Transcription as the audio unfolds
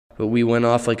but we went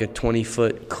off like a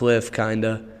 20-foot cliff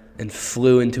kinda and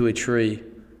flew into a tree.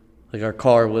 Like our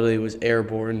car literally was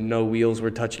airborne, no wheels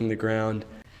were touching the ground.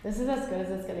 This is as good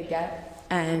as it's gonna get,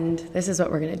 and this is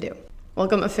what we're gonna do.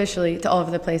 Welcome officially to All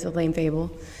Over the Place with Lane Fable.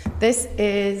 This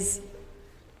is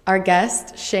our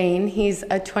guest, Shane. He's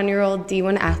a 20-year-old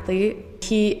D1 athlete.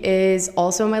 He is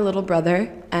also my little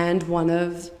brother and one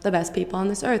of the best people on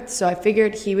this earth. So I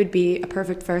figured he would be a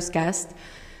perfect first guest,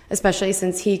 especially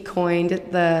since he coined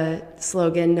the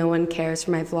slogan, "No one cares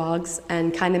for my vlogs,"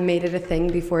 and kind of made it a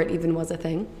thing before it even was a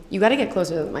thing. You gotta get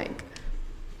closer to the mic.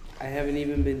 I haven't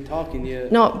even been talking yet.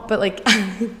 No, but like,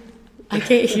 I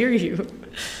can't hear you.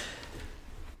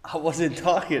 I wasn't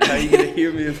talking. How are you going to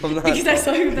hear me if I'm not Because I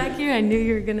saw you back here, I knew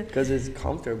you were gonna. Because it's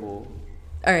comfortable.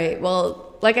 All right,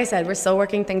 well, like I said, we're still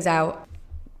working things out.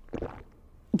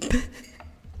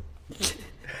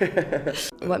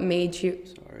 What made you...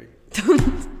 Sorry.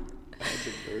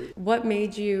 What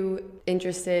made you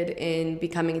interested in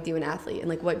becoming a D1 athlete, and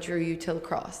like what drew you to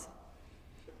lacrosse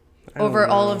over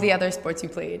all of the other sports you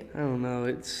played? I don't know.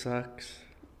 It sucks.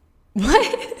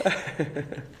 What?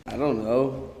 I don't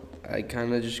know. I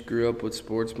kind of just grew up with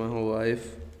sports my whole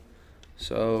life.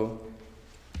 So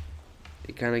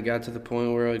it kind of got to the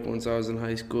point where, like, once I was in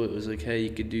high school, it was like, hey,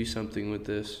 you could do something with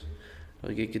this.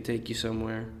 Like, it could take you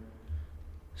somewhere.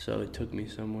 So it took me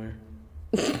somewhere.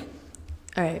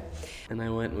 All right. And I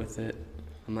went with it.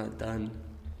 I'm not done.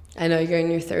 I know you're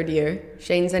in your third year.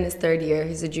 Shane's in his third year.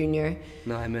 He's a junior.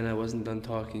 No, I meant I wasn't done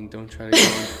talking. Don't try to go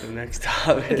on to the next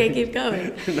topic. Okay, keep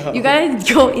going. No. You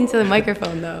gotta go into the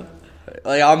microphone, though.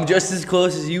 Like, I'm just as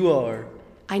close as you are.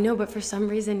 I know, but for some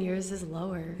reason yours is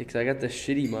lower. Because I got the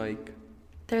shitty mic.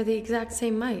 They're the exact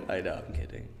same mic. I know, I'm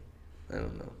kidding. I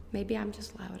don't know. Maybe I'm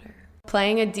just louder.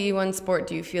 Playing a D1 sport,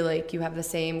 do you feel like you have the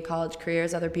same college career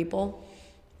as other people?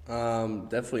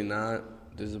 Definitely not.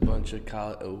 There's a bunch of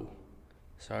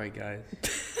sorry guys.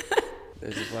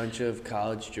 There's a bunch of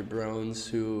college jabrones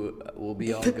who will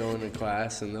be all going to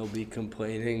class and they'll be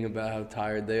complaining about how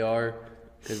tired they are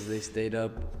because they stayed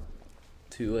up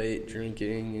too late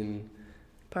drinking and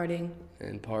Partying.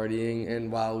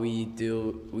 And while we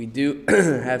do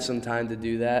have some time to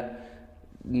do that,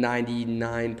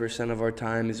 99% of our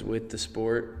time is with the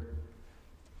sport.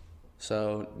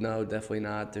 So no, definitely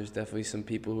not. There's definitely some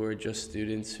people who are just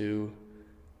students who,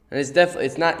 and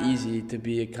it's not easy to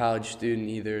be a college student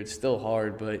either. It's still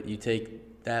hard, but you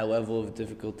take that level of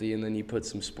difficulty and then you put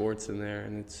some sports in there,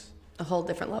 and it's A whole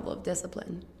different level of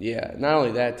discipline. yeah. Not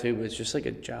only that too, but it's just like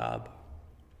a job.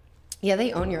 Yeah,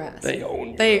 they own your ass. They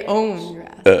own your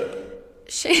ass.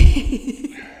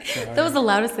 Shane. That was the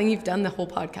loudest thing you've done the whole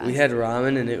podcast. We had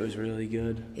ramen and it was really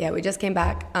good. Yeah, we just came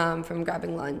back from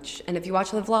grabbing lunch. And if you watch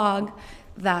the vlog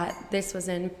that this was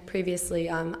in previously,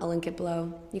 I'll link it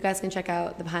below. You guys can check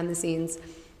out the behind the scenes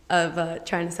of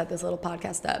trying to set this little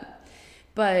podcast up.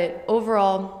 But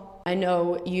overall, I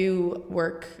know you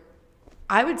work,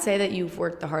 I would say that you've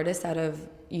worked the hardest out of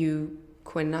you,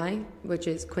 Quinn and I, which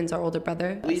is Quinn's our older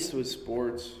brother. At least with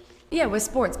sports. Yeah, with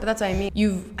sports, but that's what I mean.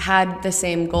 You've had the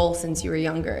same goal since you were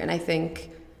younger, and I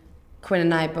think Quinn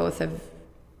and I both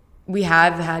we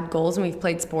have had goals and we've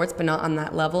played sports, but not on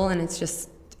that level, and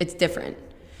it's different.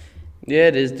 Yeah,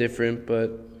 it is different,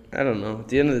 but I don't know. At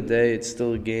the end of the day, it's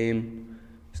still a game.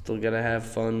 Still gotta have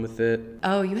fun with it.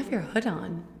 Oh, you have your hood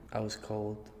on. I was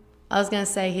cold. I was gonna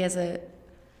say he has a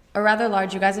rather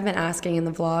large, you guys have been asking in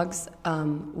the vlogs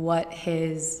what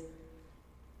his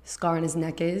scar on his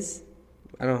neck is.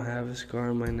 I don't have a scar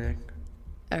on my neck.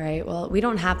 All right, well, we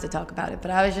don't have to talk about it,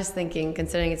 but I was just thinking,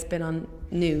 considering it's been on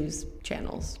news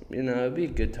channels. You know, it'd be a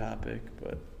good topic,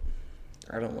 but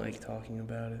I don't like talking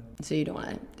about it. So you don't want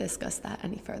to discuss that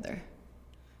any further?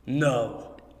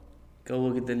 No. Go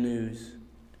look at the news.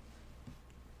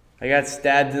 I got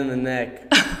stabbed in the neck.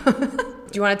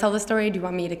 Do you want to tell the story? Or do you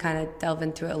want me to kind of delve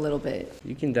into it a little bit?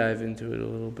 You can dive into it a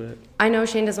little bit. I know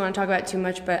Shane doesn't want to talk about it too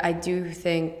much, but I do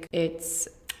think it's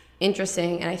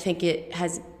interesting, and I think it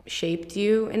has shaped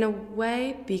you in a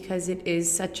way because it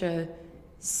is such a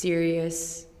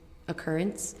serious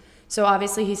occurrence. So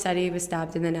obviously he said he was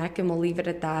stabbed in the neck, and we'll leave it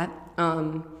at that.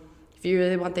 If you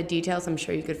really want the details, I'm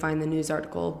sure you could find the news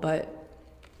article, but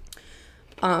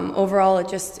overall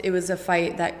it was a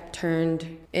fight that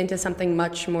turned into something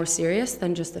much more serious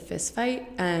than just a fist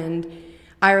fight. And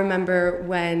I remember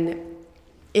when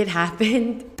it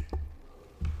happened,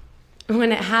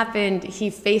 he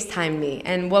FaceTimed me,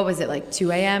 and what was it, like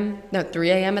 2 a.m.? No, 3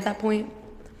 a.m. at that point?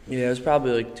 Yeah, it was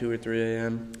probably like 2 or 3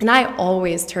 a.m. And I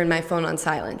always turn my phone on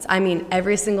silence. I mean,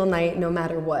 every single night, no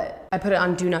matter what. I put it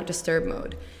on do not disturb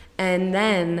mode. And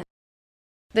then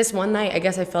This one night, I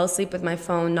guess I fell asleep with my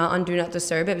phone not on Do Not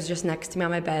Disturb. It was just next to me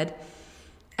on my bed,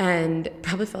 and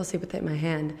probably fell asleep with it in my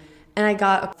hand. And I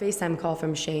got a FaceTime call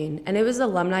from Shane, and it was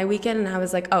alumni weekend, and I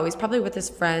was like, oh, he's probably with his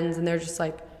friends, and they're just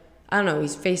like, I don't know,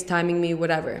 he's FaceTiming me,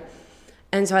 whatever.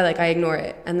 And so I ignore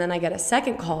it. And then I get a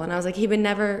second call, and I was like, he would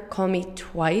never call me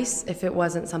twice if it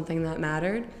wasn't something that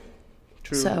mattered.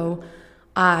 True. So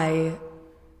I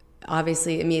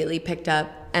obviously immediately picked up,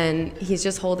 and he's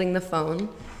just holding the phone,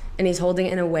 and he's holding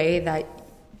it in a way that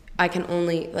I can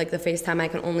only, the FaceTime, I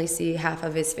can only see half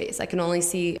of his face. I can only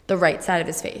see the right side of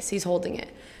his face. He's holding it.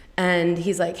 And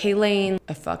he's like, hey, Lane,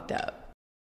 I fucked up.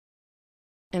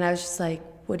 And I was just like,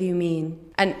 what do you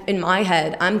mean? And in my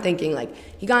head, I'm thinking,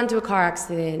 he got into a car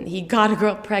accident. He got a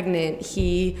girl pregnant.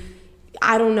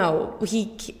 I don't know.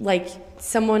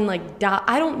 Someone died.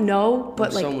 I don't know,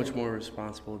 but so much more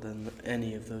responsible than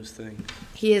any of those things.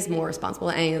 He is more responsible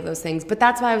than any of those things, but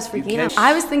that's why I was freaking out.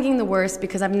 I was thinking the worst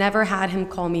because I've never had him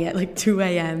call me at 2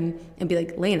 a.m. and be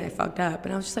like, Lane, I fucked up.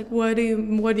 And I was just like, what do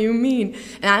you mean?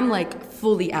 And I'm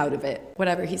fully out of it.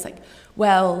 Whatever. He's like,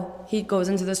 well, he goes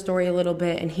into the story a little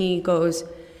bit, and he goes,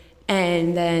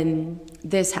 and then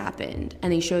this happened,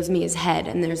 and he shows me his head,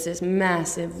 and there's this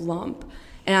massive lump.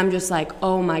 And I'm just like,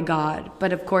 oh my God.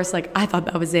 But of course, I thought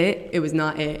that was it. It was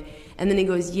not it. And then he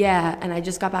goes, yeah, and I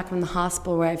just got back from the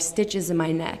hospital where I have stitches in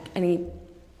my neck. And he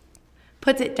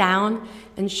puts it down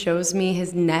and shows me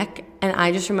his neck. And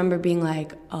I just remember being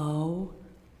like, oh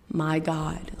my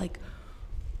God.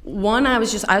 One, I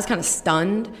was kind of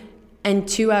stunned. And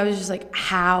two, I was just like,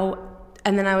 how?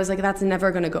 And then I was like, that's never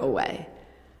going to go away.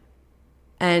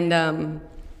 And,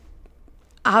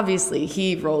 obviously,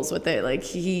 he rolls with it.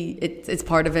 It's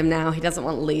part of him now. He doesn't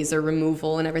want laser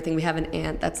removal and everything. We have an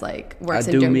aunt that's works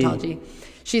in dermatology.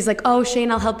 She's like, oh, Shane,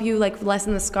 I'll help you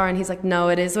lessen the scar. And he's like, no,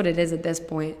 it is what it is at this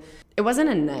point. It wasn't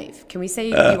a knife. Can we say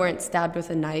you weren't stabbed with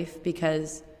a knife?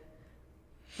 Because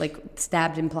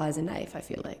stabbed implies a knife, I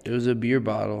feel like. It was a beer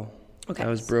bottle. Okay. That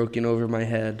was broken over my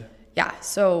head. Yeah,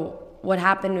 so what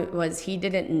happened was he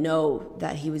didn't know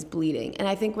that he was bleeding. And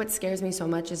I think what scares me so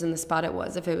much is in the spot it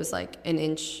was. If it was an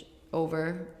inch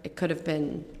over, it could have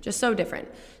been just so different.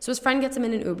 So his friend gets him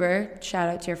in an Uber. Shout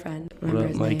out to your friend. What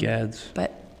up, Mike Ads?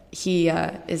 But he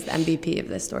is the MVP of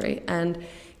this story. And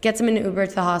gets him in an Uber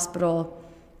to the hospital,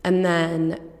 and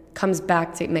then comes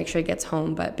back to make sure he gets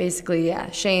home. But basically,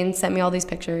 yeah, Shane sent me all these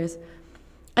pictures.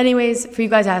 Anyways, for you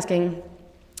guys asking,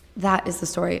 that is the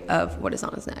story of what is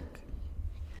on his neck.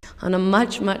 On a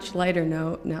much, much lighter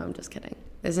note, no, I'm just kidding.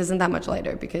 This isn't that much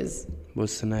lighter because...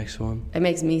 What's the next one? It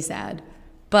makes me sad.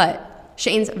 But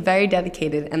Shane's very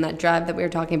dedicated, and that drive that we were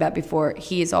talking about before,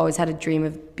 he's always had a dream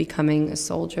of becoming a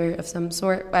soldier of some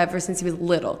sort ever since he was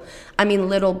little. I mean,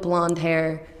 little blonde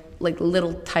hair,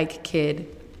 little tyke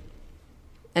kid.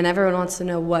 And everyone wants to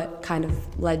know what kind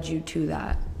of led you to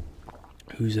that.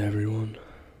 Who's everyone?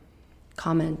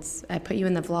 Comments. I put you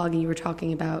in the vlog and you were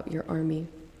talking about your army.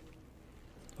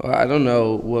 Well, I don't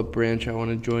know what branch I want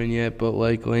to join yet, but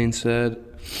like Lane said,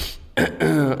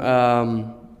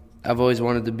 I've always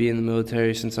wanted to be in the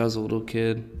military since I was a little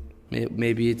kid.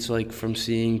 Maybe it's from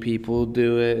seeing people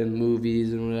do it in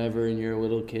movies and whatever, and you're a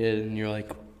little kid and you're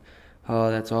like, oh,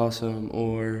 that's awesome.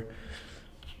 Or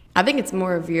I think it's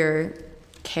more of your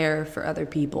care for other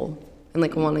people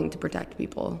and wanting to protect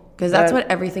people, because that's what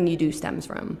everything you do stems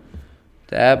from.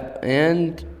 That,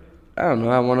 and I don't know,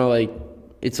 I want to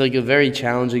it's a very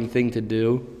challenging thing to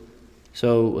do.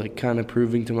 So kind of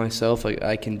proving to myself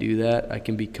I can do that. I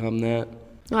can become that.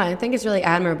 Oh, I think it's really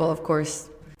admirable, of course.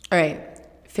 All right.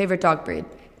 Favorite dog breed?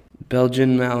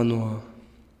 Belgian Malinois.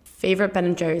 Favorite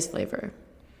Ben & Jerry's flavor?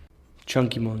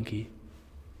 Chunky Monkey.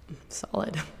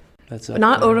 Solid. That's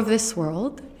not out of this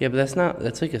world? Yeah, but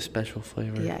that's a special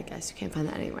flavor. Yeah, I guess you can't find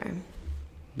that anywhere.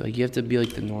 You have to be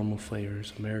the normal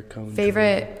flavors, Americano.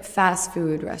 Favorite fast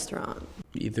food restaurant?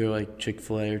 Either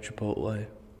Chick-fil-A or Chipotle.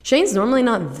 Shane's normally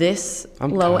not this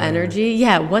low energy.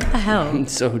 Yeah, what the hell? I'm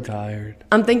so tired.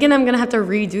 I'm thinking I'm going to have to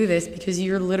redo this because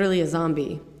you're literally a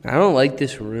zombie. I don't like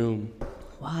this room.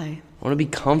 Why? I want to be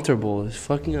comfortable. It's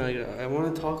fucking I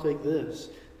want to talk like this.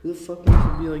 Who the fuck wants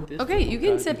to be like this? Okay, you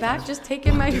can sit back. Just take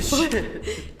your microphone.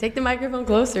 Take the microphone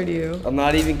closer to you. I'm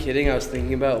not even kidding. I was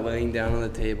thinking about laying down on the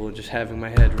table and just having my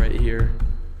head right here.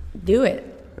 Do it.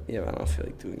 Yeah, but I don't feel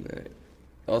like doing that.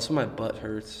 Also, my butt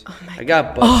hurts. Oh my I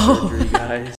got butt surgery,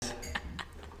 guys.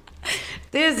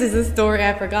 This is a story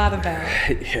I forgot about.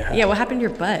 Yeah. Yeah, what happened to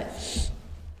your butt?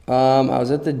 I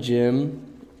was at the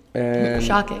gym, and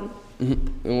shocking.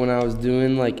 And when I was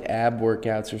doing ab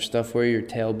workouts or stuff where your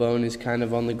tailbone is kind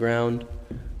of on the ground,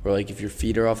 or if your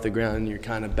feet are off the ground and you're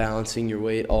kind of balancing your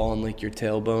weight all on your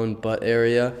tailbone butt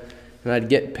area, and I'd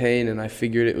get pain, and I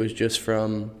figured it was just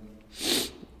from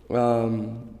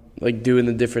like doing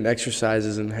the different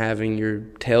exercises and having your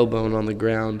tailbone on the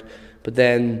ground. But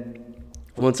then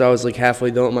once I was like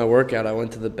halfway done with my workout, I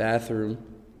went to the bathroom,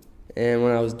 and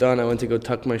when I was done, I went to go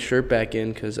tuck my shirt back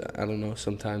in because, I don't know,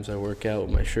 sometimes I work out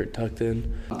with my shirt tucked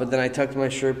in. But then I tucked my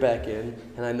shirt back in,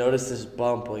 and I noticed this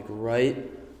bump like right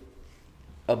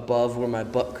above where my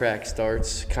butt crack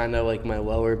starts, kind of like my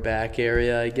lower back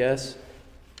area, I guess.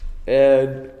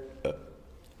 And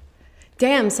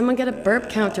Damn, someone get a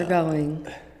burp counter going.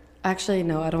 Actually,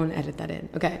 no, I don't want to edit that in.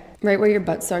 Okay. Right where your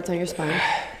butt starts on your spine.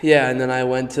 yeah, and then I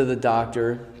went to the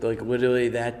doctor, like literally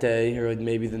that day, or like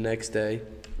maybe the next day.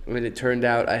 I mean, it turned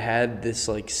out I had this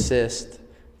like cyst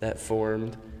that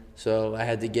formed, so I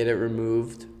had to get it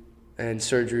removed, and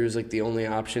surgery was like the only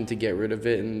option to get rid of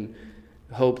it, and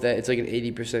hope that it's like an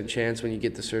 80% chance when you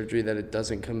get the surgery that it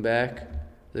doesn't come back.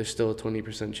 There's still a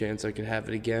 20% chance I could have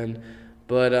it again.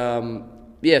 But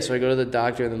yeah, so I go to the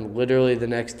doctor, and then literally the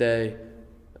next day,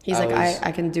 He's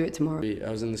I can do it tomorrow. I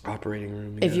was in this operating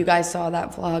room. If you guys saw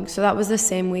that vlog. So that was the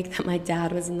same week that my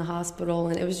dad was in the hospital,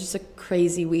 and it was just a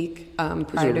crazy week.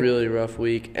 It was a really rough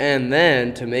week. And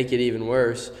then to make it even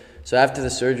worse, so after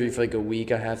the surgery for like a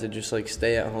week, I have to just like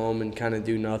stay at home and kind of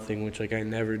do nothing, which like I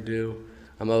never do.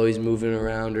 I'm always moving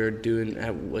around or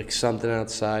doing like something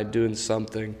outside, doing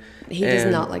something. He does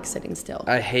not like sitting still.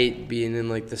 I hate being in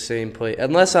like the same place,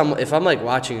 unless if I'm like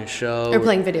watching a show or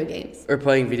playing video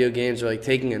games or like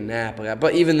taking a nap.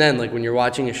 But even then, like when you're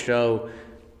watching a show,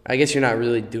 I guess you're not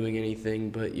really doing anything,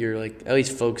 but you're like at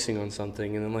least focusing on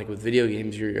something. And then like with video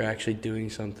games, you're actually doing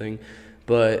something.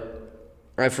 But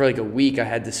for like a week, I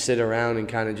had to sit around and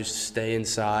kind of just stay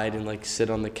inside and like sit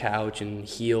on the couch and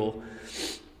heal.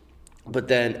 But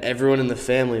then everyone in the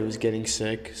family was getting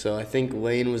sick. So I think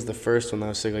Lane was the first one that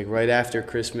was sick, like right after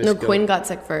Christmas. No, Quinn got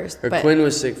sick first. Or Quinn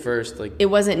was sick first. Like it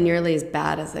wasn't nearly as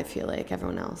bad as I feel like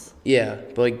everyone else. Yeah,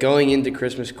 but like going into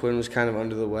Christmas, Quinn was kind of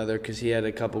under the weather because he had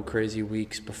a couple crazy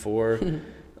weeks before.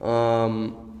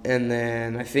 And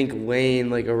then I think Lane,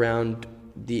 like around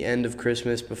the end of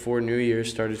Christmas before New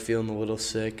Year's, started feeling a little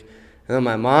sick. And then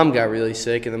my mom got really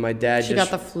sick, and then my dad She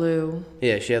got the flu.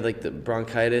 Yeah, she had like the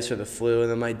bronchitis or the flu,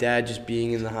 and then my dad just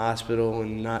being in the hospital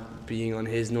and not being on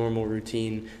his normal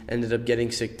routine ended up getting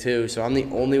sick too. So I'm the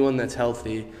only one that's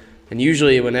healthy. And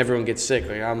usually when everyone gets sick,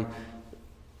 like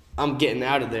I'm getting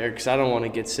out of there because I don't want to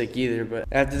get sick either. But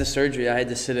after the surgery, I had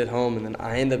to sit at home, and then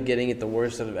I end up getting it the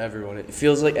worst out of everyone. It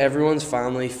feels like everyone's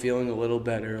finally feeling a little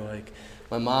better. Like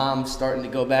my mom's starting to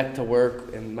go back to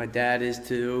work, and my dad is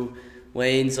too.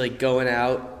 Lane's like going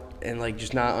out and like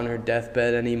just not on her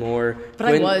deathbed anymore. But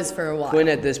Quinn, I was for a while. Quinn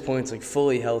at this point is like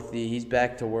fully healthy. He's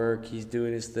back to work. He's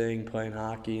doing his thing, playing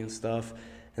hockey and stuff.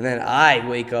 And then I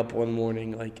wake up one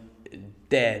morning like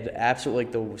dead, absolutely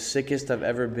like the sickest I've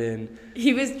ever been.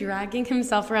 He was dragging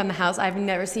himself around the house. I've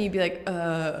never seen you be like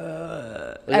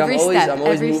I'm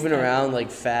always moving around like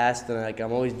fast, and like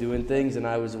I'm always doing things, and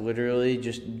I was literally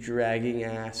just dragging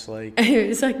ass like. He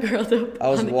was like curled up. I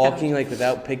was walking like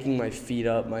without picking my feet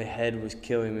up. My head was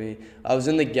killing me. I was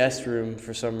in the guest room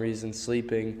for some reason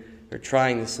sleeping or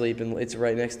trying to sleep, and it's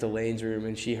right next to Lane's room,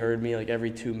 and she heard me like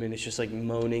every 2 minutes just like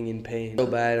moaning in pain so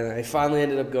bad, and I finally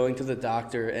ended up going to the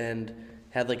doctor and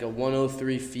had like a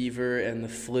 103 fever and the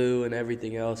flu and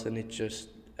everything else, and it just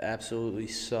absolutely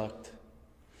sucked.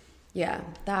 Yeah,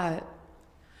 that.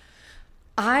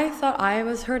 I thought I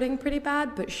was hurting pretty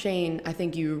bad, but Shane, I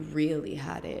think you really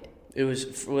had it. It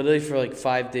was literally for like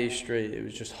 5 days straight. It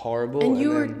was just horrible. And you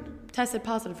were tested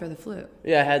positive for the flu.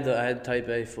 Yeah, I had type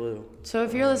A flu. So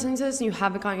if you're listening to this and you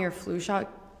haven't gotten your flu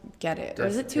shot, get it. Or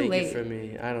is it too late? Take it from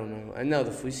me. I don't know. I know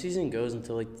the flu season goes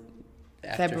until like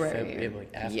after February.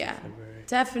 February.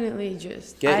 Definitely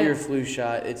just get your flu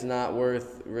shot. It's not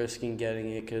worth risking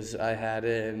getting it because I had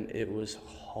it and it was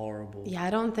horrible. Yeah, I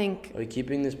don't think. Are we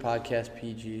keeping this podcast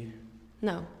PG?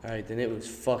 No. All right, then it was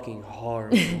fucking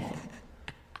horrible.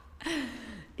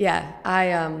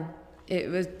 Yeah, it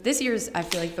was this year's. I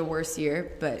feel like the worst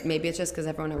year, but maybe it's just because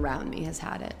everyone around me has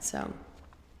had it. So,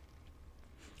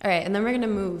 all right, and then we're gonna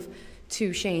move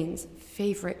to Shane's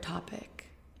favorite topic.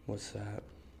 What's that?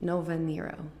 Nova and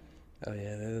Nero. Oh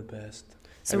yeah, they're the best.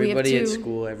 So everybody at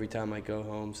school, every time I go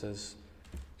home, says,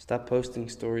 "Stop posting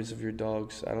stories of your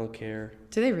dogs. I don't care."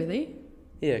 Do they really?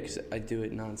 Yeah, because I do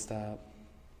it nonstop.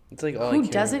 It's like all Who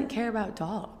doesn't care about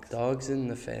dogs? Dogs in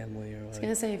the family are like. I was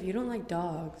gonna say if you don't like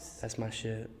dogs. That's my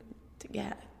shit.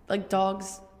 Yeah, like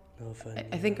dogs.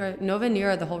 I think Nova and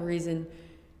Nero are the whole reason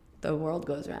the world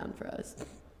goes round for us.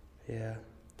 Yeah,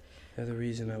 they're the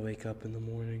reason I wake up in the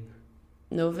morning.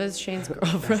 Nova's Shane's That's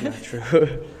girlfriend. not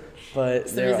true. But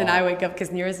It's the reason I wake up because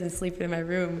Nira's been sleeping in my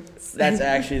room. That's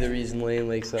actually the reason Lane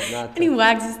wakes up, not And he to,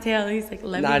 wags his tail. He's like,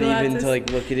 let not me go even out to like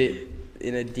look at it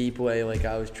in a deep way like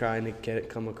I was trying to get it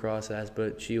come across as.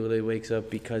 But she literally wakes up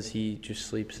because he just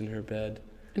sleeps in her bed.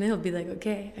 And he'll be like,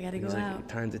 okay, I gotta go He's like, out.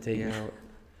 time to take out,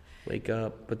 wake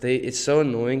up. But it's so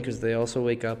annoying because they also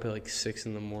wake up at like 6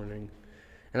 in the morning.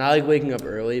 And I like waking up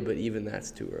early, but even that's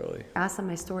too early. Ask on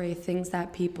my story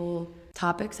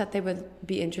topics that they would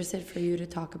be interested for you to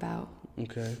talk about.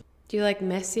 Okay. Do you like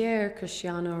Messi or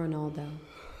Cristiano Ronaldo?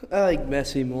 I like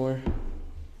Messi more.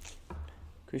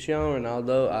 Cristiano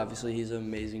Ronaldo, obviously he's an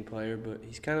amazing player, but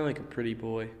he's kind of like a pretty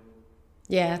boy.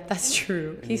 Yeah, that's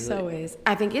true. And He he's so like- is.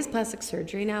 I think he has plastic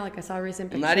surgery now. Like I saw a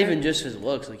recent picture. Not even just his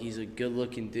looks, like he's a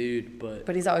good-looking dude, but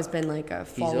But he's always been like a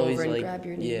he's fall always over and like, grab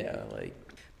your knee. yeah, like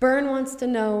Byrne wants to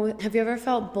know, have you ever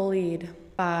felt bullied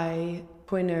by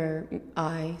Quinn or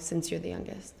I since you're the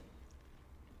youngest?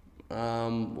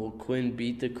 well, Quinn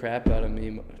beat the crap out of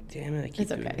me. Damn it, I keep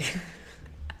It's doing okay. it.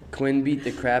 Quinn beat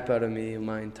the crap out of me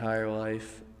my entire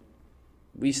life.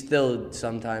 We still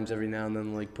sometimes every now and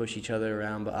then like push each other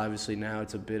around, but obviously now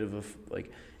it's a bit of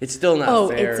it's still not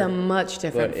fair. It's a much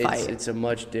different but fight. It's a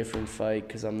much different fight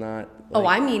because I'm not.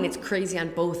 I mean, it's crazy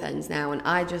on both ends now, and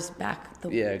I just back the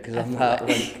Yeah, because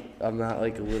F I'm not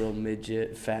like a little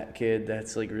midget fat kid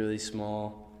that's like really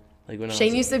small. Like when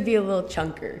Shane used to be a little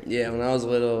chunker. Yeah, when I was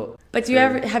little. But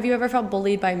have you ever felt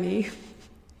bullied by me?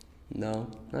 No,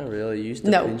 not really. You used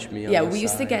to No. pinch me on Yeah, the we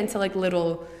used to side. get into like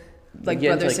little, We'd like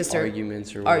get into, brother sister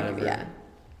arguments or whatever. Yeah.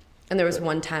 And there was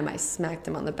one time I smacked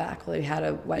him on the back while he had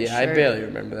a wet Yeah, shirt. I barely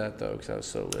remember that though because I was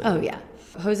so little. Oh yeah.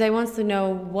 Jose wants to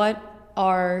know, what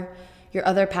are your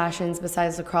other passions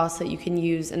besides lacrosse that you can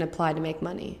use and apply to make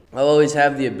money? I'll always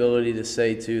have the ability to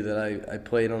say too that I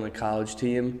played on a college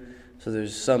team, so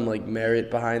there's some like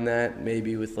merit behind that.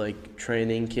 Maybe with like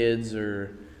training kids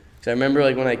or, because I remember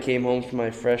like when I came home from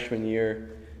my freshman year,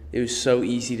 it was so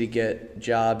easy to get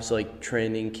jobs like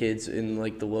training kids in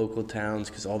like the local towns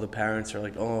because all the parents are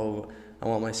like, oh, I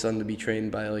want my son to be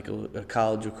trained by like a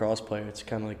college lacrosse player. It's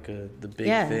kind of like the big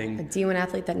A thing. D1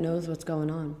 athlete that knows what's going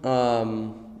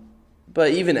on.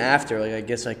 But even after, like, I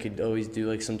guess I could always do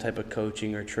like some type of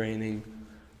coaching or training.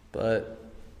 But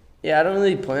yeah, I don't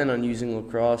really plan on using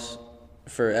lacrosse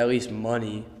for at least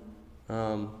money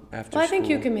after Well, I think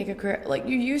school. you can make a career. Like,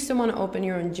 you used to want to open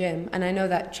your own gym, and I know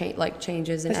that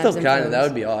changes and I still ebbs and kind of, flows. that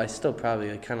would be, I still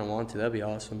probably like, kind of want to. That'd be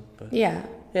awesome. But Yeah.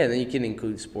 yeah, then you can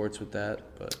include sports with that.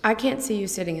 But I can't see you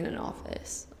sitting in an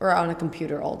office or on a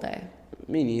computer all day.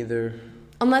 me neither.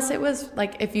 Unless it was,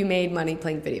 like, if you made money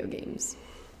playing video games.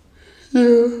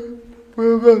 Yeah, what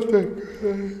about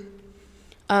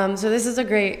that? So this is a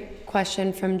great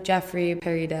question from Jeffrey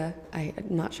Perida. I'm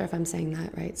not sure if I'm saying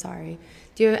that right, sorry.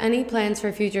 Do you have any plans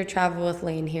for future travel with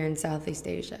Lane here in Southeast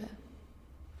Asia?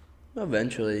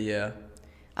 Eventually, yeah.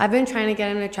 I've been trying to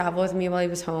get him to travel with me while he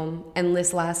was home, and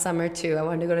this last summer too. I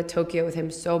wanted to go to Tokyo with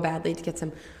him so badly to get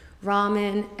some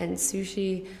ramen and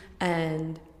sushi,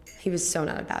 and he was so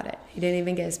not about it. He didn't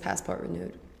even get his passport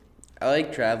renewed. I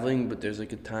like traveling, but there's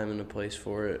like a time and a place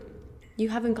for it. You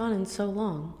haven't gone in so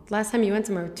long. Last time you went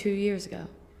somewhere 2 years ago.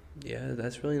 Yeah,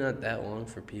 that's really not that long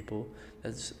for people.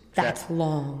 That's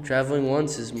long. Traveling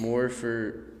once is more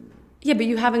for. Yeah, but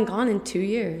you haven't gone in 2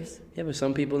 years. Yeah, but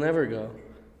some people never go.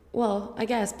 Well, I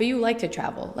guess, but you like to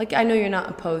travel. Like, I know you're not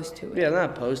opposed to it. Yeah, I'm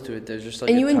not opposed to it. There's just like.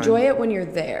 And a you time- enjoy it when you're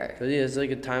there. But yeah, it's like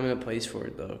a time and a place for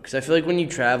it though. Because I feel like when you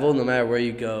travel, no matter where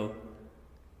you go,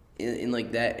 in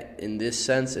like that, in this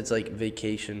sense, it's like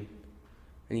vacation,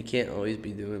 and you can't always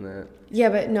be doing that. Yeah,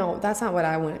 but no, that's not what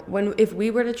I want. If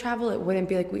we were to travel, it wouldn't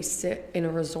be like we sit in a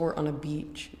resort on a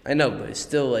beach. I know, but it's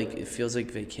still like it feels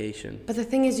like vacation. But the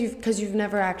thing is, because you've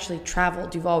never actually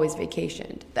traveled, you've always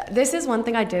vacationed. This is one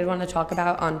thing I did want to talk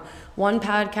about on one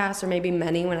podcast, or maybe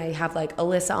many, when I have like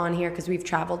Alyssa on here, because we've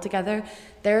traveled together.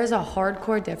 There is a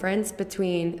hardcore difference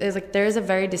between, there is a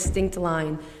very distinct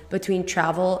line between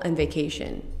travel and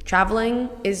vacation. Traveling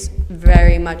is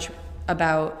very much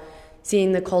about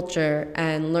seeing the culture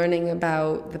and learning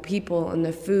about the people and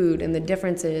the food and the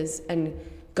differences and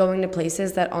going to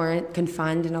places that aren't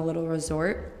confined in a little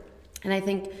resort. And I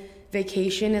think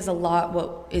vacation is a lot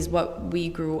what we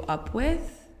grew up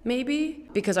with, maybe,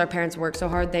 because our parents work so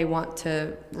hard, they want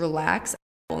to relax,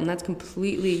 and that's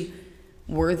completely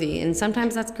worthy. And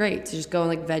sometimes that's great to just go and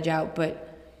like veg out,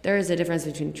 but there is a difference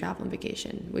between travel and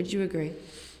vacation. Would you agree?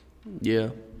 Yeah.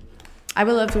 I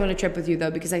would love to go on a trip with you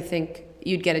though, because I think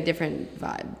you'd get a different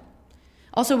vibe.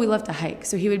 Also, we love to hike,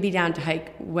 so he would be down to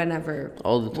hike whenever,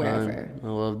 All the time. wherever. I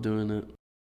love doing it.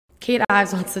 Kate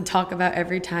Ives wants to talk about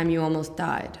every time you almost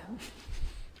died.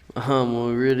 Well,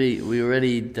 we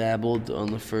already dabbled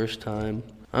on the first time.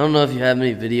 I don't know if you have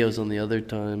any videos on the other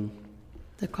time.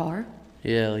 The car?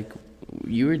 Yeah, like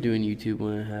you were doing YouTube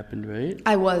when it happened, right?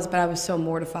 I was, but I was so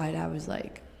mortified. I was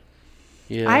like,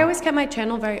 Yeah. I always kept my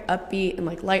channel very upbeat and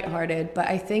like lighthearted, but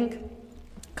I think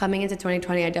coming into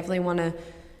 2020, I definitely want to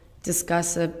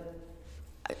discuss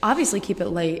obviously keep it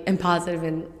light and positive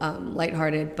and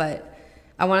lighthearted, but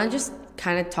I want to just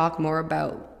kind of talk more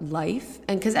about life,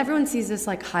 and because everyone sees this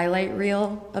like highlight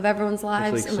reel of everyone's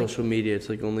lives, It's like and social media. It's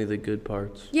like only the good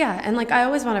parts. yeah, and like I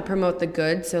always want to promote the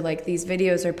good, so like these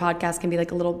videos or podcasts can be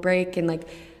like a little break and like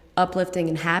uplifting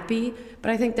and happy,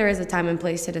 but I think there is a time and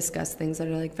place to discuss things that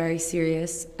are like very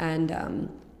serious, and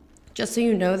just so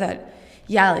you know that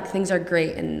yeah, like things are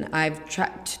great, and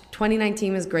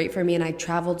 2019 was great for me, and I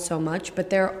traveled so much,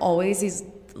 but there are always these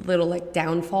little like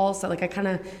downfalls that like I kind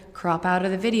of crop out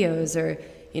of the videos, or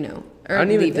or I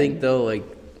don't even leave think in. though, like,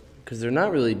 because they're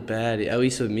not really bad. At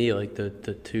least with me, like the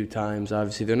two times,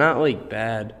 obviously they're not like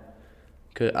bad.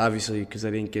 Obviously, because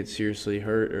I didn't get seriously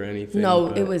hurt or anything. No,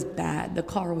 but it was bad. The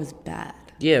car was bad.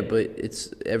 yeah, but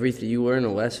it's everything. You learn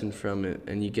a lesson from it,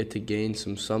 and you get to gain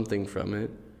something from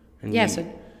it. And Yeah, so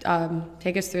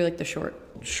take us through like the short.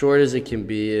 short as it can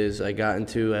be is I got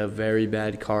into a very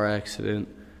bad car accident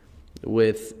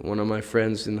with one of my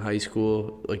friends in high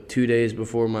school, like 2 days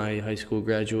before my high school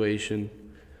graduation.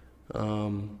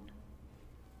 But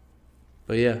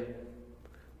yeah,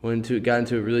 got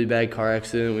into a really bad car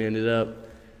accident. We ended up.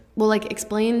 Well, like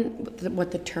explain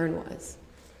what the turn was,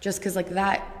 just because like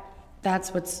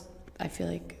that's what's I feel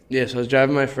like. Yeah, so I was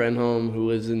driving my friend home who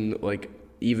lives in like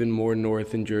even more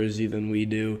north in Jersey than we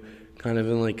do, kind of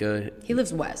in like a He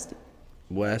lives west.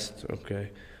 west.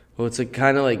 Okay. Well, it's like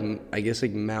kind of like, I guess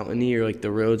like mountainy, or like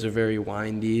the roads are very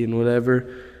windy and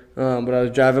whatever. But I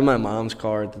was driving my mom's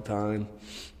car at the time,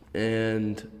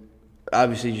 and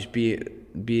obviously just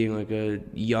being like a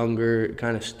younger,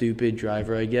 kind of stupid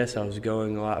driver, I guess, I was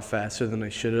going a lot faster than I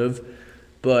should have.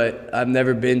 But I've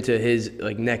never been to his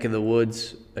like neck of the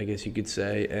woods, I guess you could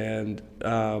say. And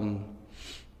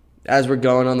as we're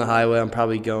going on the highway, I'm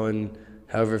probably going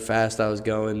however fast I was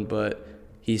going, but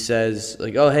he says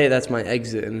like, "Oh, hey, that's my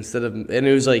exit." And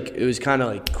it was kind of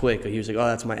like quick. He was like, "Oh,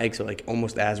 that's my exit," like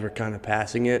almost as we're kind of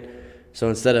passing it. So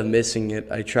instead of missing it,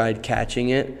 I tried catching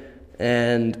it,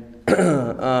 and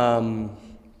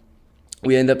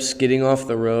we end up skidding off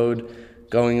the road,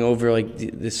 going over like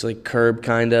this like curb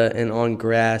kinda, and on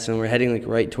grass, and we're heading like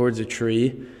right towards a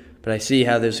tree. But I see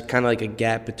how there's kind of like a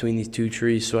gap between these two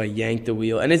trees, so I yanked the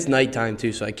wheel, and it's nighttime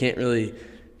too, so I can't really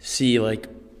see like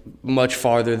much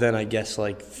farther than I guess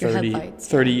like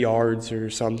 30 yards or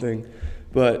something.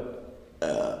 But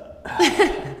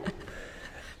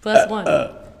Plus one,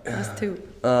 plus two.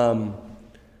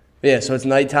 yeah, so it's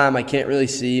nighttime. I can't really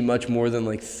see much more than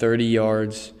like 30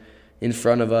 yards in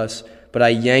front of us. But I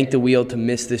yanked the wheel to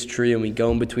miss this tree, and we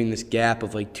go in between this gap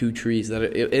of like two trees that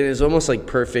it is almost like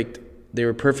perfect. They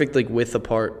were perfect like width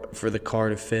apart for the car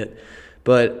to fit.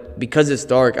 But because it's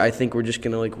dark, I think we're just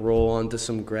going to like roll onto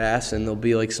some grass, and there'll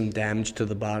be like some damage to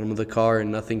the bottom of the car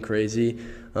and nothing crazy.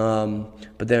 But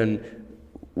then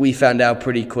we found out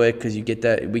pretty quick, because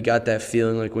we got that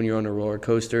feeling like when you're on a roller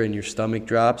coaster and your stomach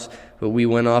drops. But we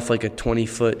went off like a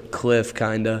 20-foot cliff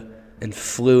kind of and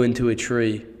flew into a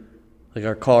tree. Like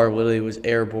our car literally was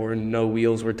airborne, no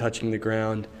wheels were touching the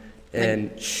ground,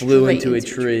 and flew into a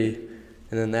tree.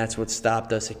 And then that's what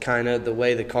stopped us. The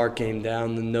way the car came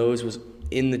down, the nose was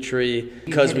in the tree.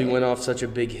 Because we went off such a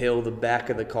big hill, the back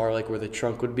of the car, like where the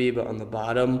trunk would be, but on the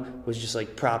bottom, was just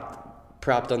like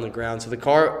propped on the ground. So the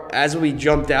car, as we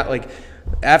jumped out, like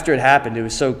after it happened, it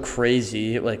was so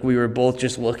crazy. Like we were both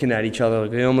just looking at each other.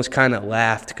 Like we almost kind of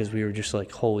laughed, because we were just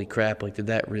like, holy crap, like did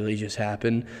that really just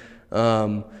happen?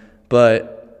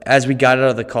 But as we got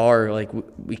out of the car, like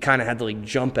we kind of had to like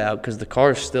jump out, because the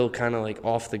car is still kind of like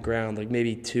off the ground. Like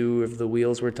maybe two of the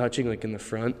wheels were touching, like in the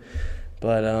front.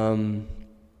 But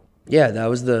yeah, that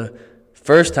was the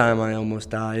first time I almost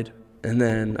died. And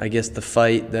then I guess the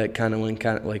fight that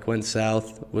went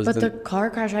south was. But the car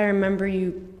crash, I remember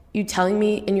you telling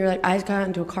me, and you were like, I just got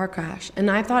into a car crash,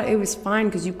 and I thought it was fine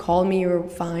because you called me, you were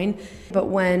fine. But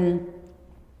when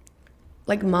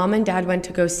like mom and dad went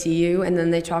to go see you, and then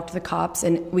they talked to the cops,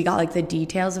 and we got like the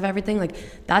details of everything, like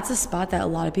that's a spot that a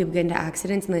lot of people get into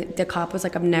accidents, and the cop was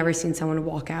like, I've never seen someone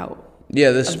walk out.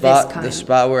 Yeah, the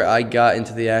spot where I got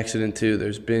into the accident too,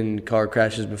 there's been car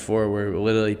crashes before where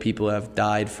literally people have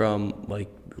died from like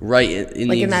right in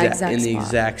the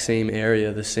exact same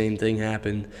area. The same thing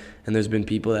happened, and there's been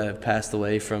people that have passed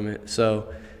away from it.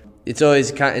 So it's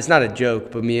always it's not a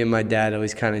joke, but me and my dad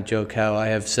always kind of joke how I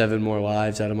have 7 more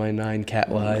lives out of my 9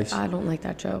 cat lives. I don't like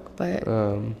that joke, but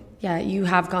yeah, you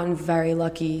have gotten very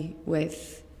lucky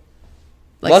with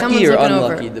lucky or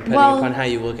unlucky, depending upon how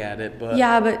you look at it. But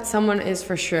yeah, but someone is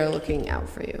for sure looking out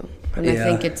for you, and I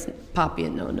think it's Poppy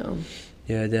and No.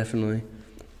 Yeah, definitely.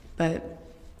 But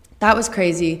that was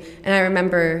crazy, and I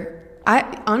remember,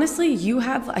 honestly, you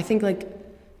have, I think, like,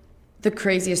 the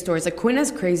craziest stories. Like, Quinn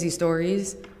has crazy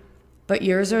stories, but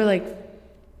yours are, like,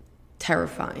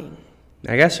 terrifying.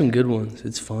 I got some good ones.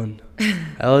 It's fun.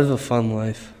 I live a fun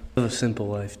life. I live a simple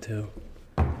life, too.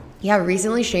 Yeah,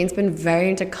 recently Shane's been very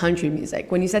into country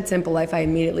music. When you said simple life, I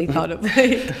immediately thought of,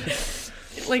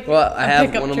 like well, I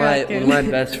have one of my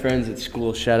best friends at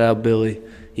school. Shout out Billy,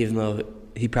 even though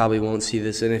he probably won't see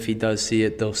this, and if he does see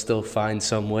it, they'll still find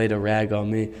some way to rag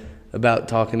on me about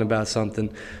talking about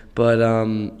something. But I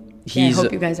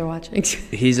hope you guys are watching.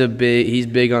 he's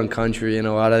big on country, and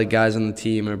a lot of the guys on the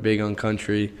team are big on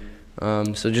country.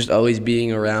 So just always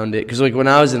being around it, because like when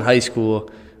I was in high school,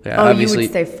 obviously you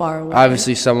would stay far away.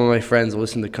 Obviously, some of my friends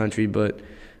listen to country, but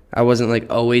I wasn't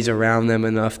like always around them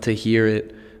enough to hear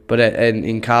it. But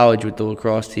in college with the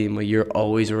lacrosse team, like you're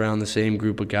always around the same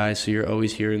group of guys, so you're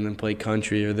always hearing them play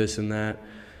country or this and that.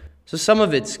 So some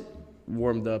of it's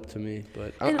warmed up to me,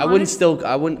 but I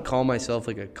wouldn't call myself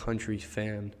like a country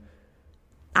fan.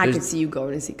 I could see you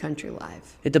going to see country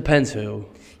live. It depends who.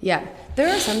 Yeah,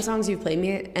 there are some songs you've played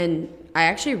me, and I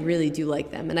actually really do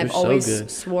like them, and I've always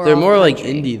swore they're more like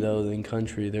country. indie though than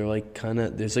country. They're like kind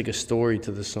of there's like a story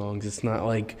to the songs. It's not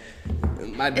like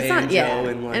my banjo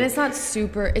and it's not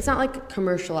super. It's not like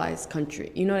commercialized country.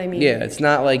 You know what I mean? Yeah, it's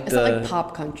not like not like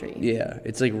pop country. Yeah,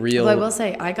 it's like real. Although I will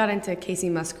say I got into Casey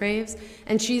Musgraves,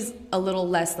 and she's a little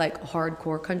less like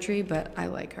hardcore country, but I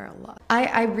like her a lot.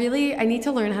 I need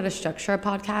to learn how to structure a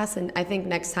podcast, and I think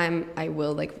next time I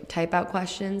will like type out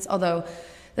questions. Although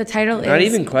the title is not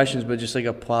even questions, but just like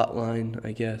a plot line,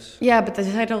 I guess. Yeah, but the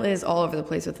title is all over the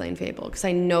place with Lane Fable, because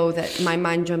I know that my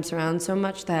mind jumps around so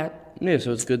much that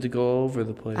so it's good to go all over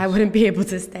the place. I wouldn't be able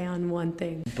to stay on one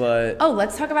thing. But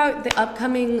let's talk about the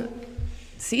upcoming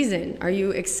season. Are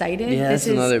you excited? Yeah, that's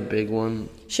another big one.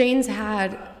 Shane's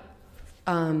had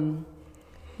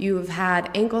you've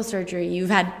had ankle surgery, you've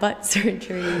had butt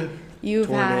surgery, you've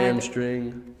torn had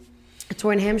hamstring. A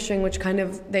torn hamstring, which kind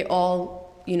of they all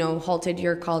halted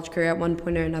your college career at one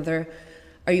point or another.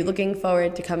 Are you looking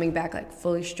forward to coming back like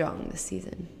fully strong this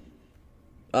season?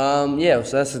 Yeah,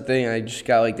 so that's the thing. I just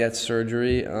got like that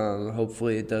surgery.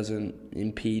 Hopefully it doesn't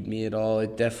impede me at all.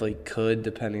 It definitely could,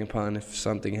 depending upon if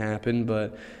something happened.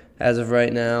 But as of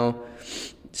right now,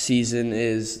 season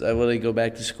is, I literally go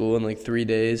back to school in like 3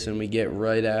 days, and we get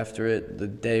right after it. The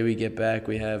day we get back,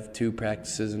 we have 2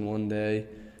 practices in one day.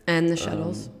 And the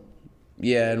shuttles.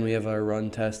 Yeah, and we have our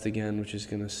run test again, which is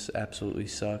going to absolutely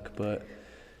suck. But,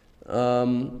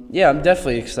 yeah, I'm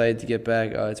definitely excited to get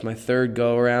back. It's my 3rd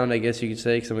go-around, I guess you could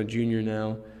say, because I'm a junior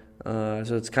now.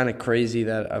 So it's kind of crazy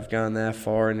that I've gone that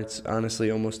far, and it's honestly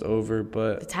almost over.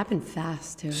 But it's happened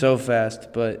fast, too. So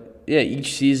fast. But, yeah,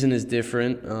 each season is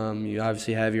different. You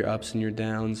obviously have your ups and your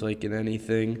downs, like in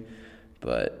anything.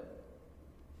 But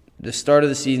the start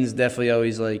of the season is definitely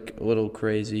always, like, a little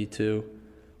crazy, too.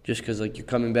 Just because, like, you're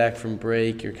coming back from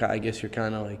break, I guess you're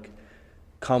kind of, like,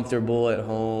 comfortable at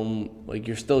home. Like,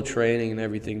 you're still training and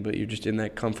everything, but you're just in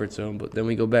that comfort zone. But then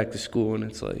we go back to school, and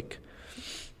it's, like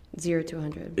 0 to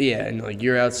 100. Yeah, and, like,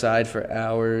 you're outside for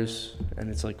hours,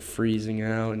 and it's, like, freezing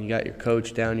out, and you got your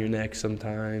coach down your neck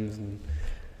sometimes. And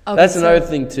that's another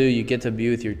thing, too. You get to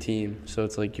be with your team. So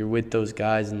it's, like, you're with those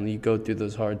guys, and you go through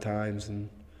those hard times. And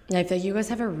yeah, I feel like you guys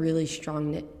have a really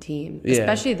strong-knit team,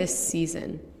 especially this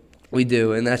season. We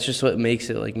do, and that's just what makes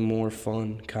it, like, more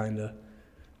fun, kind of,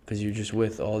 because you're just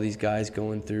with all these guys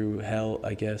going through hell,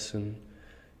 I guess, and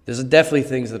there's definitely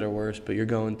things that are worse, but you're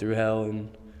going through hell, and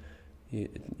you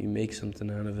make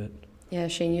something out of it. Yeah,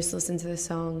 Shane used to listen to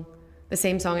the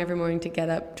same song every morning to get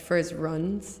up for his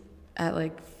runs at,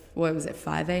 like,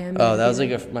 5 a.m.? Oh, that was,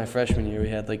 like, my freshman year. We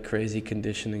had, like, crazy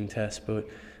conditioning tests, but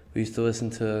we used to listen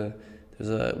to,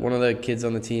 one of the kids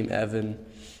on the team, Evan,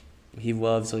 he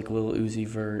loves, like, Lil Uzi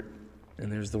Vert.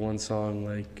 And there's the one song,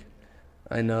 like,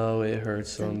 I know it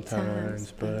hurts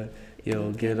sometimes, but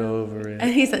you'll get over it.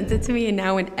 And he sent it to me, and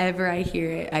now whenever I hear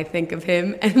it, I think of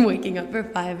him and waking up for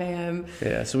 5 a.m.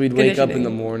 Yeah, so we'd wake up in the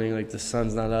morning, like the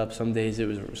sun's not up. Some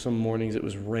mornings it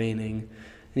was raining.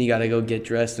 And you got to go get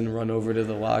dressed and run over to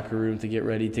the locker room to get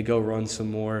ready to go run some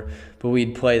more. But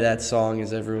we'd play that song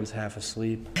as everyone's half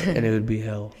asleep, and it would be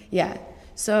hell. Yeah.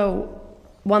 So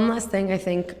one last thing I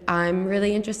think I'm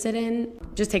really interested in.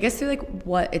 Just take us through like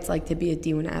what it's like to be a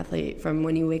D1 athlete from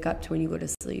when you wake up to when you go to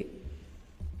sleep.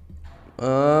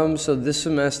 So this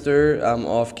semester I'm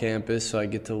off campus, so I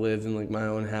get to live in like my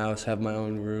own house, have my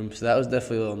own room. So that was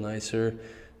definitely a little nicer.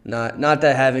 Not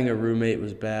that having a roommate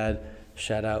was bad.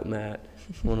 Shout out Matt,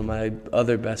 one of my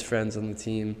other best friends on the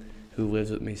team who lives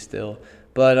with me still.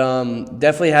 But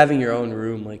definitely having your own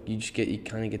room, like you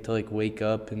kind of get to like wake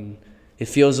up, and it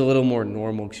feels a little more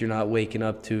normal because you're not waking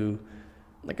up to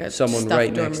Like a someone stuffed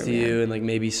right dorm next room, to you, yeah. and like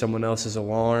maybe someone else's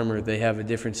alarm, or they have a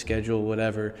different schedule,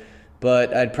 whatever.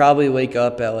 But I'd probably wake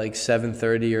up at like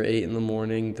 7:30 or 8 in the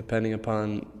morning, depending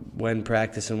upon when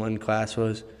practice and when class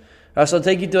was. So I'll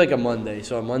take you to like a Monday.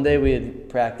 So on Monday we had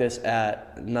practice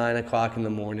at 9 o'clock in the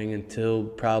morning until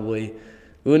probably,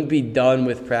 we wouldn't be done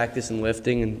with practice and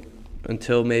lifting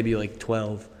until maybe like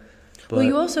 12. But Well,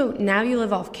 you also, now you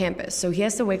live off campus, so he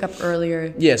has to wake up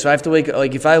earlier. yeah, so I have to wake up,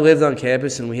 like if I lived on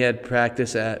campus and we had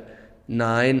practice at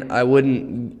 9,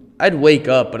 I'd wake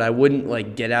up, but I wouldn't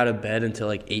like get out of bed until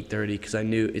like 8:30 because I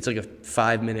knew it's like a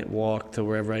 5-minute walk to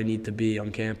wherever I need to be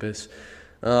on campus.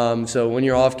 So when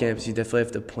you're off campus, you definitely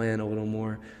have to plan a little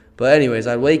more. But anyways,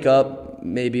 I'd wake up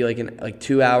maybe like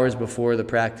 2 hours before the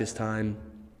practice time,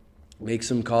 make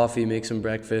some coffee, make some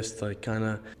breakfast, like kind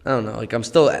of, I don't know, like I'm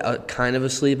still kind of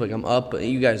asleep, like I'm up, but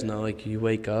you guys know, like you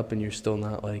wake up and you're still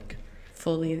not like,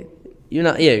 Fully. you're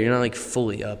not like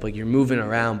fully up, like you're moving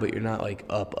around, but you're not like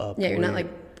up. Yeah, you're where not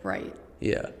like bright.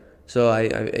 Yeah. So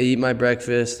I eat my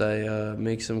breakfast, I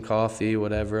make some coffee,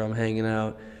 whatever, I'm hanging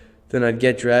out. Then I'd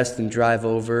get dressed and drive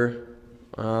over.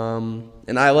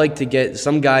 And I like to get,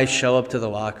 some guys show up to the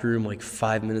locker room like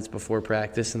 5 minutes before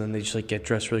practice, and then they just like get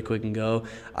dressed really quick and go.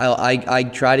 I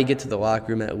try to get to the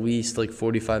locker room at least like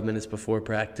 45 minutes before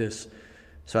practice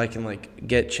so I can like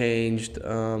get changed.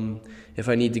 If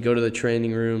I need to go to the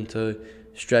training room to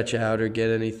stretch out or get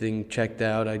anything checked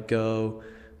out, I'd go.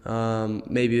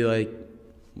 Maybe like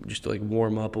just like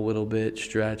warm up a little bit,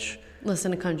 stretch.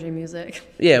 Listen to country music.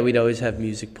 Yeah, we'd always have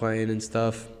music playing and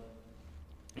stuff.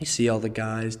 You see all the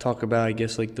guys talk about, I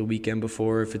guess, like the weekend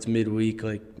before, if it's midweek,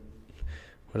 like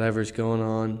whatever's going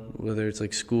on, whether it's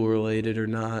like school related or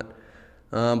not.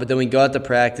 But then we go out to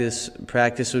practice.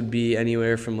 Practice would be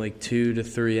anywhere from like 2 to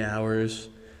 3 hours.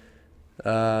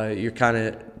 You're kind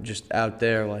of just out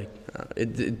there, like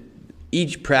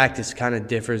each practice kind of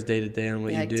differs day to day on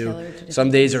what you do. tailored to different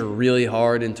Some days things. are really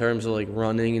hard in terms of like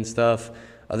running and stuff.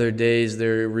 Other days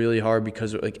they're really hard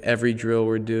because like every drill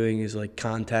we're doing is like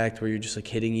contact, where you're just like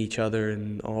hitting each other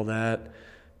and all that.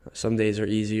 Some days are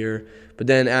easier. But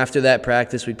then after that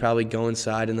practice, we'd probably go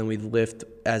inside and then we'd lift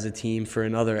as a team for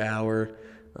another hour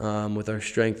with our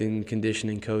strength and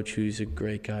conditioning coach, who's a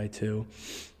great guy too.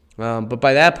 But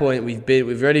by that point,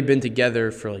 we've already been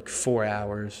together for like 4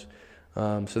 hours.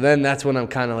 So then that's when I'm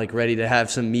kind of like ready to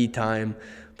have some me time.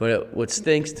 But what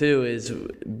stinks too is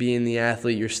being the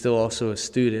athlete, you're still also a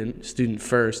student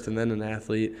first and then an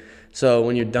athlete. So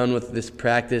when you're done with this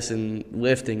practice and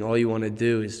lifting, all you want to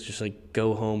do is just like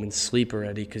go home and sleep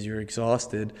already because you're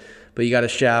exhausted. But you got to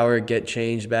shower, get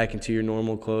changed back into your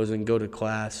normal clothes, and go to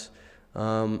class.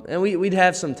 And we'd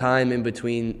have some time in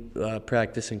between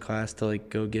practice and class to like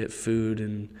go get food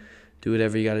and do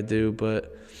whatever you got to do.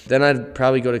 But then I'd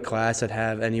probably go to class. I'd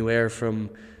have anywhere from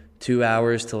 2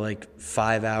 hours to like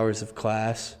 5 hours of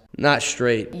class, not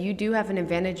straight. You do have an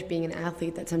advantage being an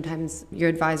athlete that sometimes your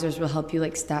advisors will help you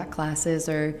like stack classes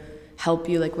or help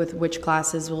you like with which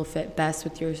classes will fit best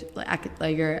with your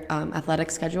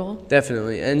athletic schedule.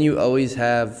 Definitely. And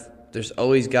there's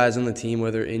always guys on the team,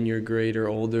 whether in your grade or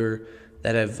older,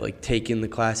 that have like taken the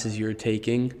classes you're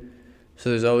taking. So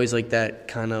there's always like that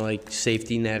kind of like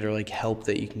safety net or like help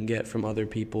that you can get from other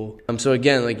people. So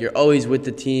again, like you're always with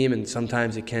the team, and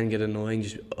sometimes it can get annoying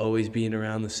just always being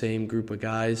around the same group of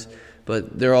guys.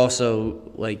 But they're also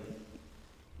like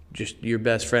just your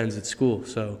best friends at school.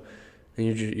 So, and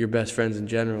you're just your best friends in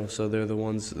general. So they're the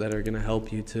ones that are gonna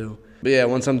help you too. But yeah,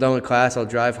 once I'm done with class, I'll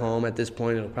drive home. At this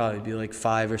point, it'll probably be like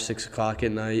 5 or 6 o'clock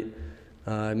at night.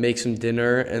 Make some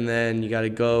dinner, and then you got to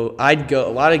go.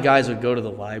 A lot of guys would go to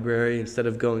the library instead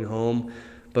of going home.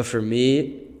 But for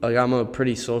me, like I'm a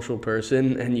pretty social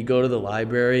person, and you go to the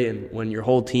library, and when your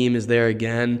whole team is there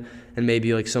again, and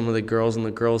maybe like some of the girls on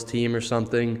the girls' team or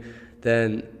something,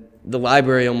 then the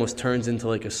library almost turns into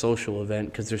like a social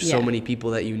event because there's so many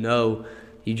people that you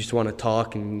just want to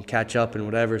talk and catch up and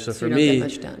whatever. So for you don't me, get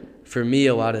much done. For me,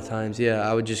 a lot of times,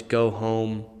 I would just go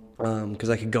home because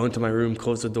I could go into my room,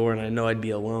 close the door, and I know I'd be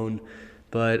alone.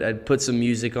 But I'd put some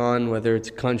music on, whether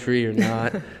it's country or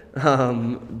not.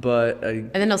 And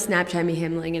then he'll Snapchat me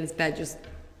him laying in his bed just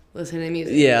listening to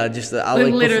music. Yeah, just I Like,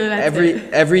 like literally,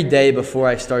 that's every day before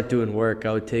I start doing work,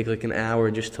 I would take like an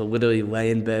hour just to literally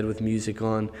lay in bed with music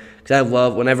on. Because I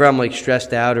love, whenever I'm like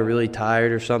stressed out or really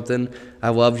tired or something, I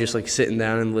love just like sitting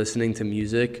down and listening to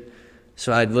music.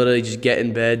 So I'd literally just get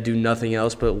in bed, do nothing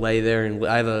else but lay there, and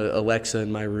I have a Alexa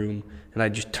in my room, and I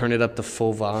just turn it up to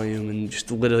full volume and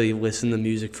just literally listen to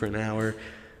music for an hour.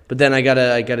 But then I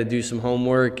gotta do some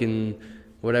homework and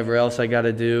whatever else I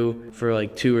gotta do for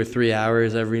like 2 or 3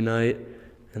 hours every night,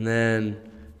 and then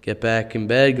get back in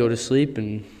bed, go to sleep,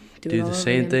 and do the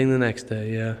same thing the next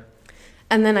day. Yeah.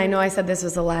 And then I know I said this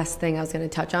was the last thing I was going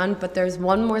to touch on, but there's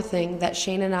one more thing that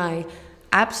Shane and I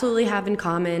absolutely have in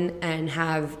common and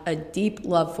have a deep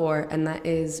love for, and that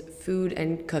is food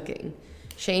and cooking.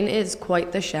 Shane is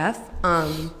quite the chef.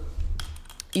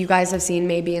 You guys have seen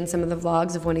maybe in some of the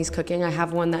vlogs of when he's cooking. I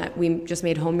have one that we just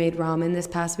made homemade ramen this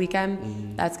past weekend.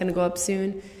 Mm-hmm. That's going to go up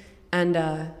soon. And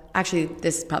actually,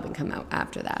 this is probably going to come out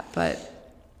after that. But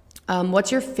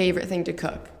what's your favorite thing to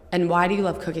cook? And why do you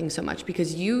love cooking so much?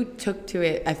 Because you took to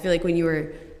it, I feel like when you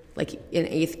were like in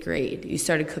 8th grade, you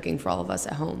started cooking for all of us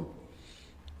at home.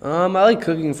 I like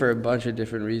cooking for a bunch of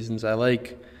different reasons. I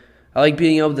like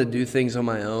being able to do things on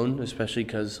my own, especially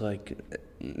because like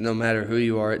no matter who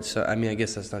you are, I mean, I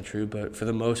guess that's not true, but for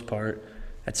the most part,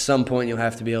 at some point you'll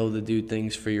have to be able to do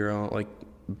things for your own, like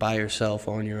by yourself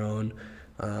on your own.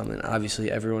 And obviously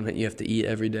you have to eat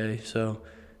every day, so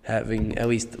having at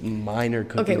least minor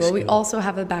cooking Okay, well, skill. we also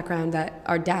have a background that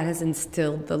our dad has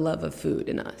instilled the love of food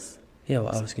in us. Yeah,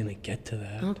 well, I was going to get to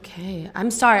that. Okay.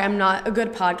 I'm sorry. I'm not a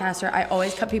good podcaster. I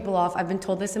always cut people off. I've been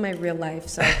told this in my real life,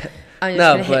 so I'm just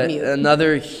going to hit mute.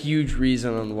 Another huge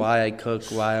reason on why I cook,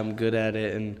 why I'm good at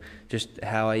it, and just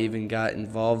how I even got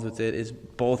involved with it is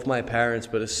both my parents,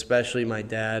 but especially my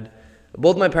dad.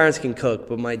 Both my parents can cook,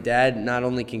 but my dad not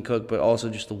only can cook, but also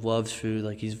just loves food.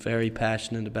 Like, he's very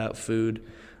passionate about food,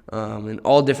 and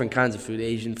all different kinds of food,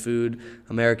 Asian food,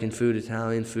 American food,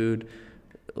 Italian food.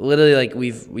 Literally,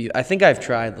 like I think I've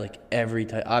tried like every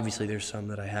type. Obviously, there's some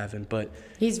that I haven't, but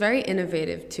he's very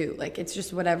innovative too. Like, it's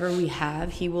just whatever we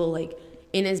have, he will like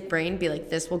in his brain be like,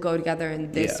 this will go together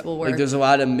and this will work. Like, there's a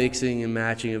lot of mixing and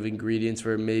matching of ingredients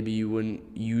where maybe you wouldn't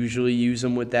usually use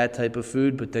them with that type of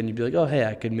food, but then you'd be like, oh, hey,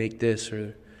 I could make this,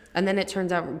 and then it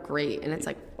turns out great, and it's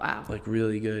like, wow, like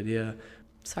really good. Yeah.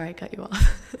 Sorry, I cut you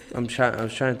off. I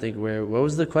was trying to think what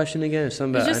was the question again? It's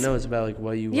something about, I know it's about like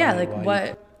what you yeah, like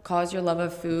what caused your love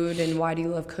of food and why do you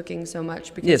love cooking so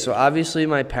much? Yeah, so obviously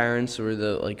my parents were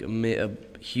a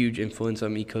huge influence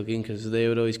on me cooking because they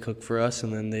would always cook for us,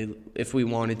 and then if we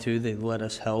wanted to, they'd let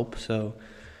us help. So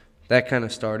that kind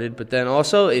of started. But then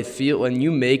also when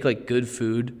you make like good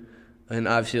food, and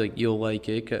obviously like you'll like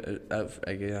it.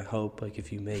 I hope like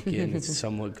if you make it and it's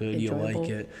somewhat good, you'll like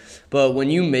it. But when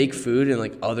you make food and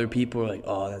like other people are like,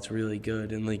 oh, that's really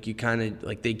good, and like you kind of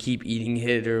like they keep eating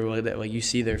it or like you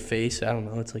see their face. I don't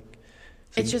know. It's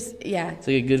just it's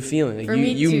like a good feeling. Like, for me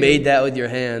you too. Made that with your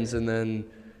hands, and then.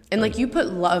 And like you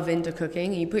put love into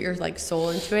cooking, and you put your like soul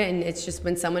into it, and it's just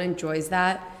when someone enjoys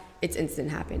that, it's instant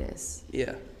happiness.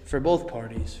 Yeah, for both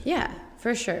parties. Yeah,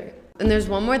 for sure. And there's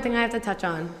one more thing I have to touch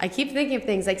on. I keep thinking of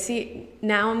things like, see,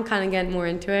 now I'm kind of getting more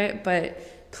into it,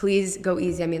 but please go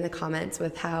easy on me in the comments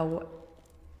with how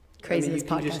crazy this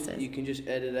podcast is. You can just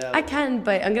edit out. I can,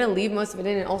 but I'm gonna leave most of it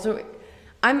in, and also,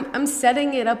 I'm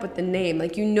setting it up with the name.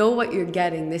 Like, you know what you're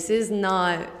getting. This is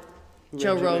not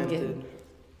Joe Rogan.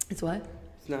 It's what?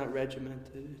 It's not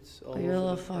regimented. It's all. You're a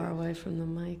little far away from the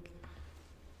mic.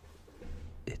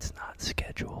 It's not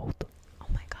scheduled. Oh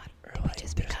my God. Or like,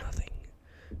 there's nothing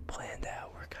planned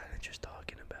out. We're kind of just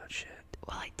talking about shit.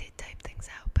 Well, I did type things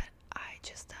out, but I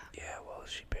just yeah, well,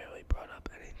 she barely brought up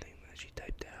anything that she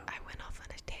typed out. I went off on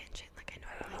a tangent like I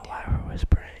normally do. I don't know why we're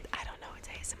whispering. I don't know, it's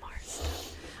ASMR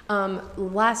stuff.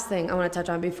 Last thing I want to touch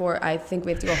on before I think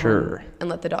we have to go home and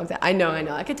let the dogs out. I know.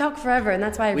 I could talk forever, and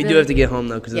that's why we do have to get home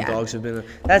though, because the dogs have been.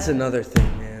 That's another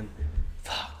thing, man.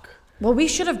 Fuck. Well, we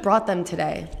should have brought them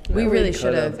today. We really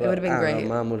should have. It would have been great.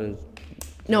 Mom would have.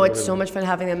 No, it's so much fun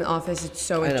having them in the office. It's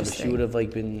so interesting. I know, but she would have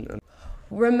like been.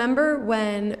 Remember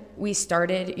when we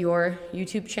started your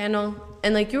YouTube channel,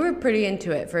 and like you were pretty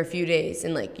into it for a few days,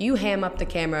 and like you ham up the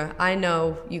camera. I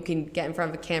know you can get in front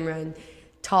of a camera and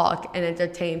talk and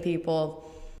entertain people.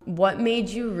 What made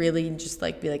you really just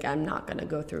like be like, I'm not gonna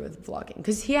go through with vlogging?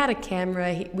 Because he had a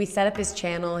camera. We set up his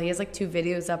channel. He has like 2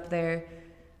 videos up there.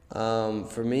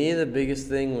 For me, the biggest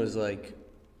thing was like,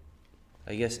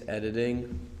 I guess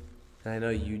editing. And I know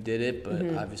you did it, but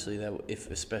obviously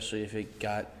especially if it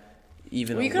got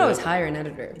even. Well, you could always hire an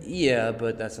editor. Yeah,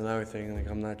 but that's another thing. Like,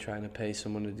 I'm not trying to pay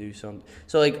someone to do something.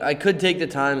 So, like, I could take the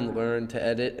time and learn to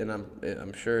edit, and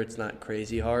I'm sure it's not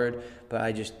crazy hard, but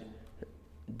I just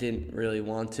didn't really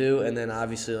want to. And then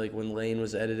obviously, like, when Lane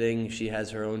was editing, she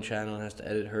has her own channel and has to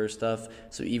edit her stuff.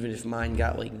 So even if mine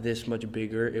got like this much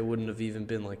bigger, it wouldn't have even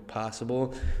been like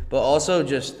possible. But also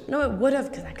just No, it would have,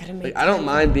 because I could have made. like, I don't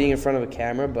mind being in front of a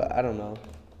camera, but I don't know.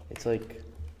 It's like,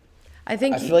 I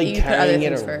think I feel like you put other carrying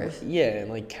things it first. Yeah, and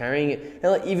like carrying it,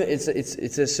 and like even it's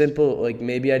a simple, like,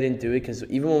 maybe I didn't do it because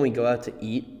even when we go out to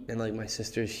eat, and like my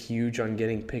sister's huge on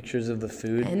getting pictures of the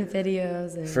food And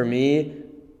videos. And... For me,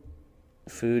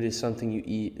 food is something you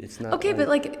eat. It's not Okay, but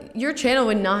like your channel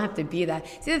would not have to be that.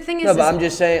 See, the thing is, no, but I'm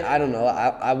just saying, I don't know.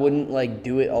 I wouldn't like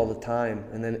do it all the time,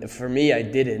 and then for me, I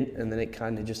didn't, and then it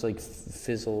kind of just like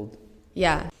fizzled.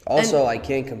 yeah. Also, And I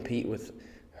can't compete with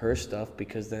her stuff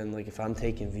because then, like, if I'm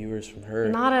taking viewers from her,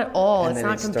 not at all. and It's then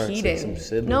not it starts, like, competing. some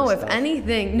sibling No, if stuff.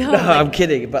 anything, no. No, like, I'm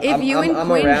kidding. But if I'm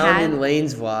Quinn around had- in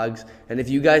Lane's vlogs, and if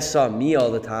you guys saw me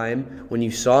all the time, when you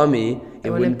saw me,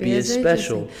 it wouldn't be as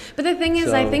special. interesting. But the thing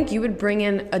is, I So- think you would bring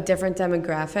in a different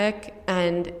demographic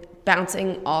and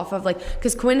bouncing off of, like,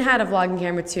 because Quinn had a vlogging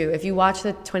camera too. If you watch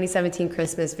the 2017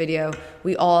 Christmas video,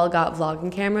 we all got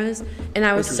vlogging cameras, and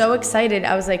I was so excited.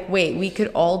 I was like, wait, we could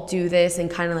all do this and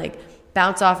kind of like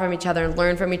bounce off from each other and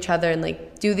learn from each other and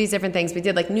like do these different things. We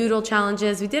did like noodle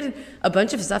challenges. We did a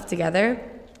bunch of stuff together.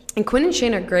 And Quinn and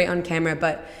Shane are great on camera,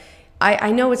 but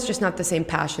I know it's just not the same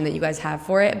passion that you guys have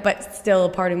for it, but still a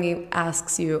part of me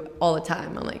asks you all the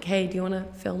time. I'm like, hey, do you want to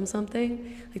film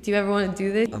something? Like, do you ever want to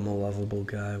do this? I'm a lovable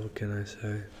guy. What can I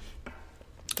say?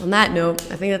 On that note,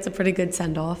 I think that's a pretty good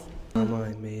send-off. I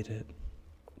made it.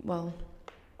 Well,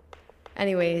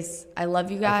 anyways, I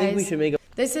love you guys. I think we should make a.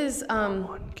 This is No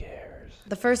one cares.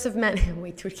 the first of many.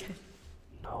 Wait, do it again.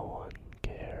 No one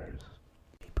cares.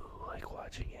 People who like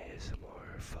watching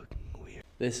ASMR are fucking weird.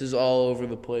 This is all over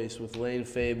the place with Lane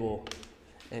Fable,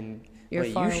 and You're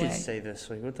wait, far you should away. say this.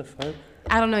 Like, what the fuck?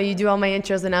 I don't know. You do all my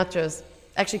intros and outros.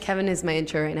 Actually, Kevin is my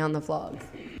intro right now on the vlog.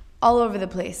 All over the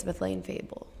place with Lane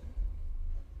Fable.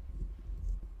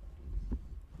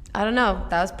 I don't know.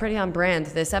 That was pretty on brand.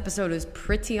 This episode was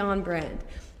pretty on brand.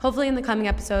 Hopefully in the coming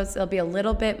episodes, it'll be a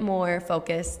little bit more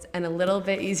focused and a little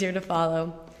bit easier to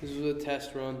follow. This was a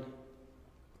test run.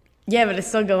 Yeah, but it's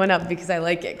still going up because I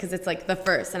like it, because it's like the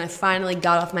first, and I finally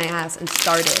got off my ass and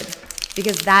started,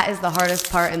 because that is the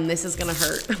hardest part, and this is gonna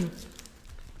hurt.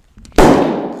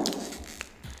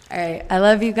 All right, I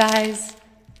love you guys.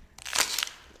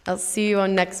 I'll see you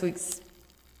on next week's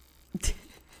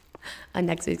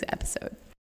episode.